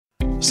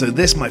So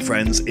this, my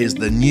friends, is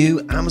the new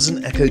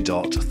Amazon Echo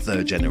Dot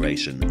 3rd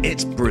generation.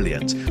 It's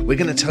brilliant. We're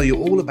going to tell you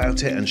all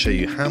about it and show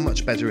you how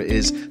much better it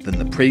is than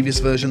the previous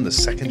version, the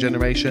 2nd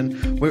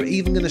generation. We're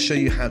even going to show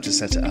you how to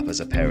set it up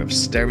as a pair of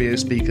stereo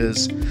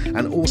speakers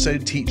and also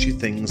teach you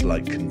things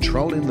like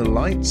controlling the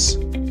lights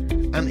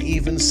and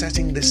even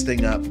setting this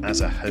thing up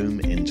as a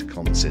home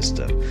intercom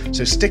system.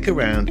 So stick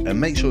around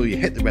and make sure you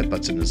hit the red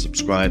button and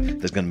subscribe.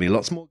 There's going to be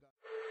lots more.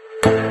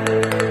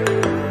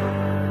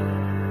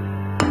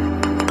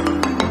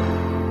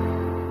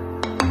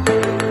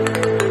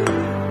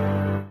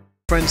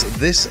 Friends,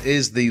 this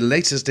is the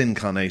latest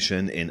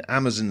incarnation in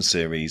Amazon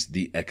series,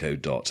 the Echo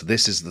Dot.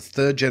 This is the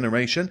 3rd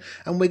generation,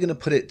 and we're going to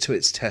put it to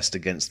its test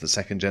against the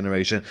 2nd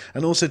generation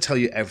and also tell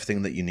you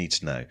everything that you need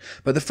to know.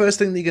 But the first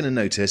thing that you're going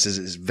to notice is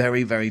it's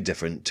very, very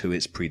different to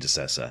its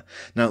predecessor.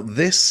 Now,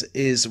 this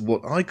is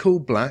what I call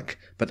black,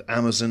 but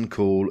Amazon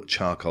call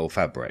charcoal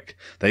fabric.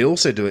 They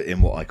also do it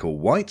in what I call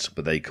white,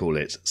 but they call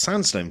it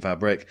sandstone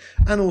fabric,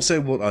 and also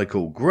what I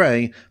call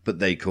grey, but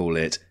they call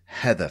it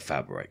heather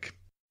fabric.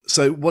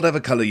 So whatever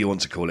colour you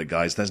want to call it,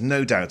 guys, there's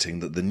no doubting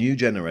that the new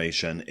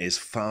generation is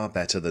far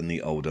better than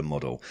the older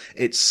model.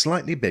 It's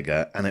slightly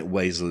bigger and it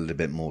weighs a little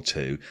bit more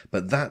too,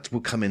 but that will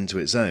come into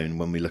its own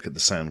when we look at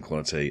the sound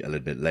quality a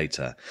little bit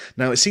later.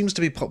 Now, it seems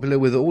to be popular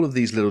with all of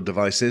these little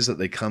devices that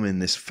they come in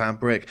this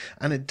fabric,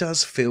 and it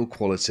does feel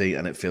quality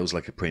and it feels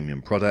like a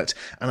premium product,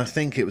 and I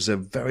think it was a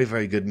very,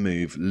 very good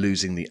move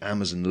losing the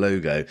Amazon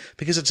logo,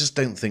 because I just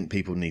don't think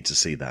people need to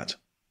see that.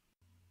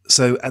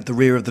 So at the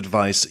rear of the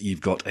device,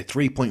 you've got a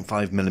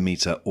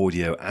 3.5mm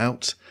audio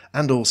out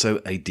and also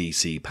a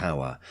DC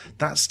power.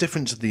 That's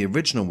different to the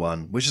original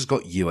one, which has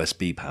got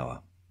USB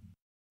power.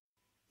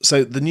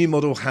 So the new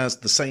model has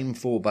the same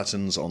 4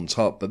 buttons on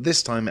top, but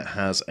this time it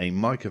has a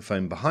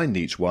microphone behind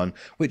each one,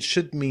 which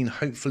should mean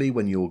hopefully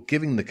when you're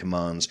giving the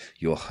commands,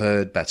 you're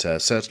heard better,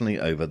 certainly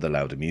over the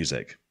louder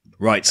music.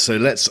 Right, so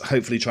let's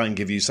hopefully try and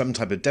give you some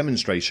type of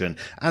demonstration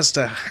as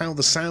to how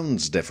the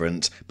sound's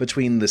different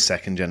between the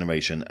 2nd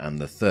generation and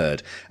the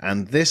 3rd.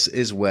 And this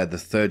is where the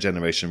 3rd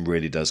generation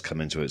really does come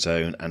into its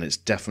own, and it's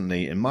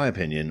definitely, in my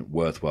opinion,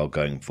 worthwhile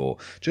going for.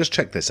 Just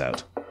check this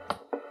out.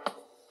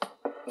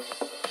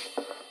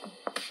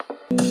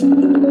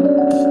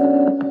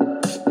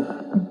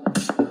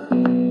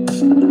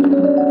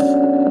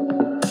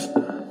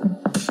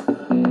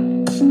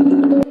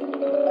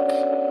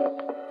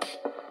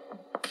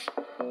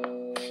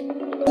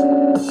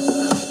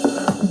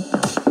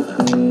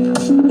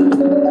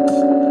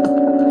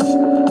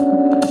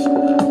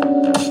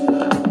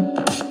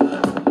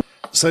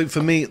 So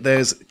for me,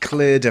 there's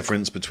clear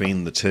difference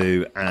between the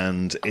two,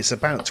 and it's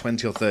about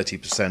 20 or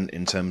 30%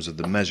 in terms of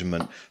the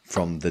measurement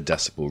from the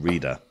decibel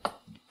reader.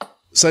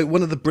 So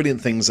one of the brilliant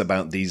things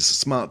about these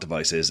smart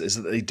devices is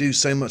that they do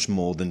so much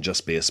more than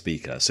just be a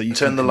speaker. So you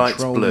can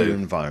control your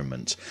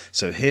environment.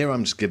 So here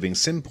I'm just giving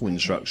simple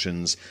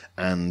instructions,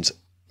 and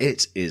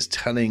it is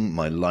telling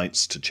my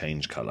lights to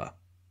change colour.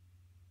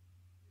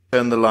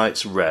 Turn the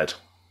lights red.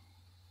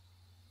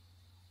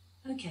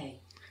 Okay.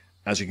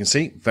 As you can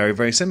see, very,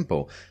 very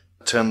simple.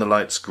 Turn the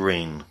lights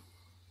green.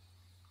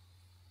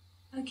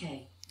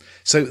 Okay.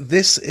 So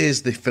this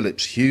is the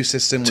Philips Hue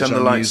system, which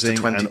I'm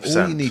using, and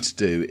all you need to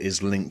do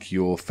is link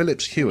your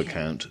Philips Hue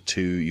account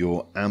to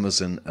your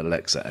Amazon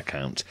Alexa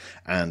account,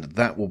 and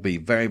that will be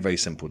very, very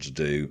simple to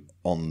do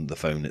on the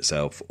phone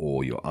itself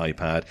or your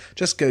iPad.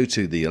 Just go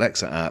to the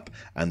Alexa app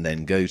and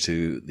then go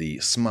to the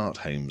Smart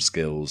Home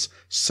Skills,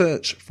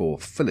 search for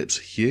Philips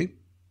Hue,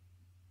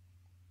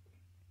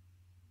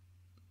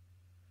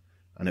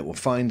 and it will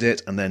find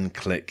it, and then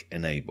click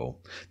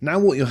enable. Now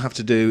what you'll have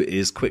to do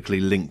is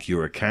quickly link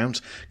your account.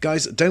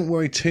 Guys, don't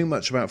worry too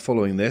much about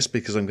following this,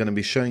 because I'm going to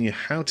be showing you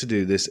how to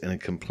do this in a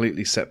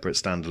completely separate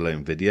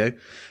standalone video.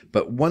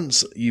 But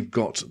once you've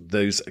got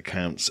those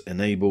accounts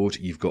enabled,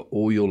 you've got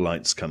all your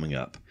lights coming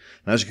up.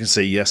 Now, as you can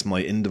see, yes,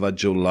 my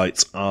individual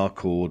lights are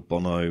called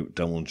Bono,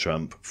 Donald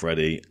Trump,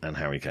 Freddie and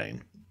Harry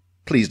Kane.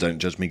 Please don't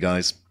judge me,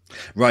 guys.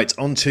 Right,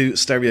 on to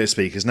stereo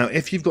speakers. Now,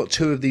 if you've got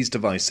 2 of these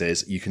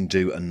devices, you can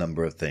do a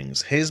number of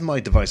things. Here's my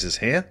devices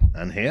here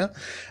and here,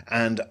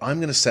 and I'm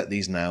going to set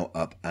these now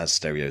up as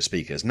stereo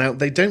speakers. Now,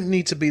 they don't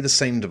need to be the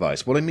same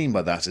device. What I mean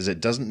by that is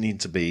it doesn't need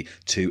to be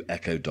 2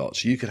 Echo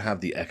Dots. You could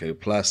have the Echo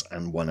Plus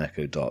and 1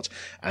 Echo Dot,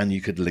 and you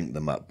could link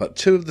them up. But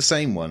 2 of the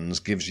same ones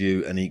gives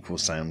you an equal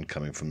sound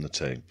coming from the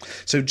 2.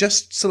 So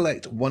just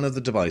select one of the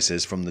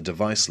devices from the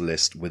device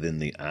list within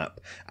the app,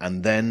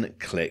 and then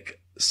click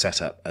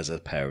set up as a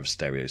pair of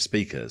stereo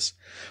speakers.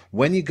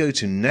 When you go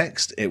to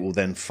next, it will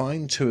then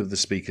find 2 of the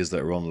speakers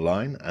that are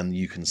online, and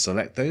you can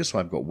select those. So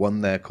I've got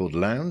one there called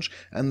lounge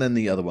and then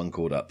the other one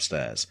called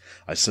upstairs.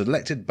 I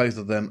selected both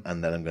of them,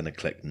 and then I'm going to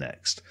click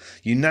next.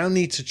 You now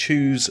need to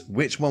choose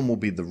which one will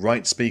be the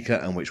right speaker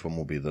and which one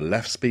will be the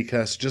left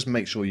speaker. So just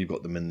make sure you've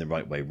got them in the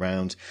right way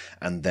round,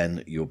 and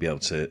then you'll be able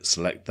to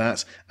select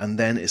that, and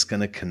then it's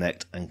going to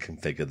connect and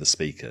configure the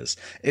speakers.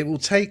 It will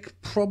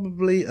take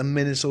probably a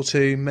minute or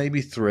 2,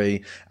 maybe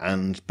 3,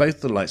 and both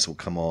the lights will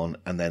come on,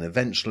 and then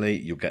eventually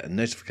you'll get a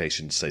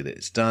notification to say that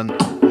it's done,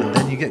 and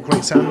then you get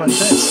great sound like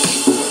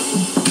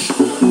this.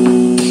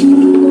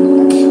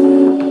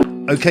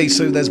 Okay,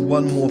 so there's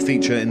one more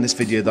feature in this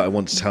video that I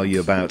want to tell you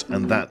about,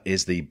 and that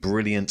is the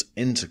brilliant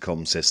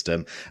intercom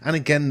system. And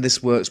again,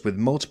 this works with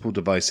multiple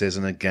devices,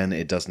 and again,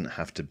 it doesn't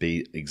have to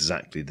be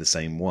exactly the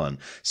same one.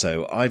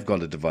 So I've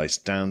got a device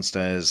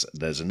downstairs,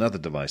 there's another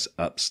device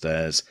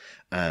upstairs,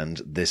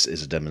 and this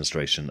is a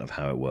demonstration of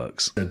how it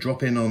works. So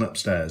drop in on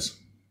upstairs.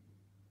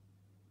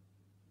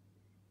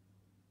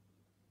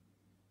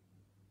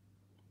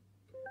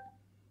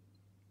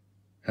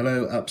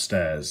 Hello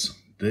upstairs.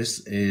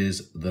 This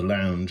is the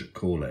lounge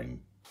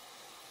calling.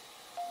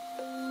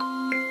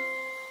 Hello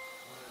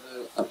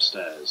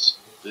upstairs.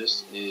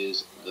 This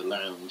is the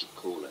lounge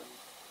calling.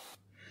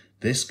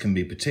 This can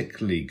be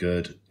particularly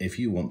good if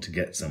you want to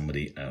get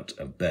somebody out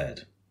of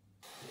bed.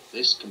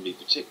 This can be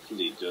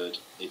particularly good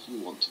if you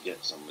want to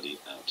get somebody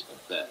out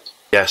of bed.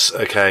 Yes,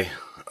 okay,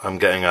 I'm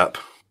getting up.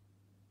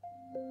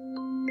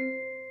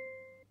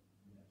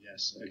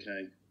 Yes,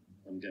 okay,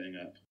 I'm getting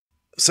up.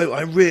 So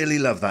I really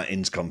love that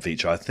intercom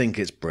feature. I think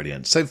it's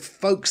brilliant. So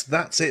folks,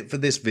 that's it for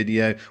this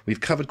video. We've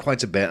covered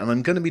quite a bit, and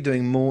I'm going to be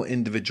doing more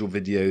individual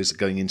videos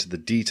going into the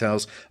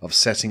details of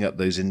setting up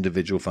those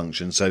individual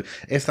functions. So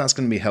if that's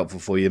going to be helpful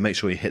for you, make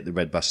sure you hit the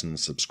red button and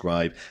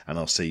subscribe, and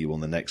I'll see you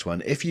on the next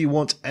one. If you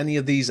want any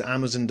of these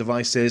Amazon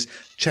devices,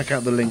 check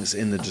out the links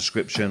in the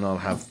description. I'll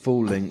have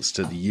full links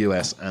to the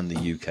US and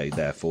the UK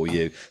there for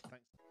you.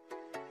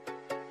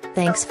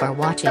 Thanks for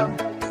watching.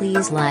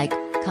 Please like,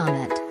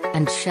 comment,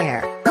 and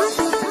share.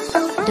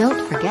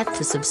 Don't forget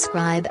to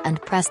subscribe and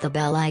press the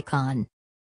bell icon.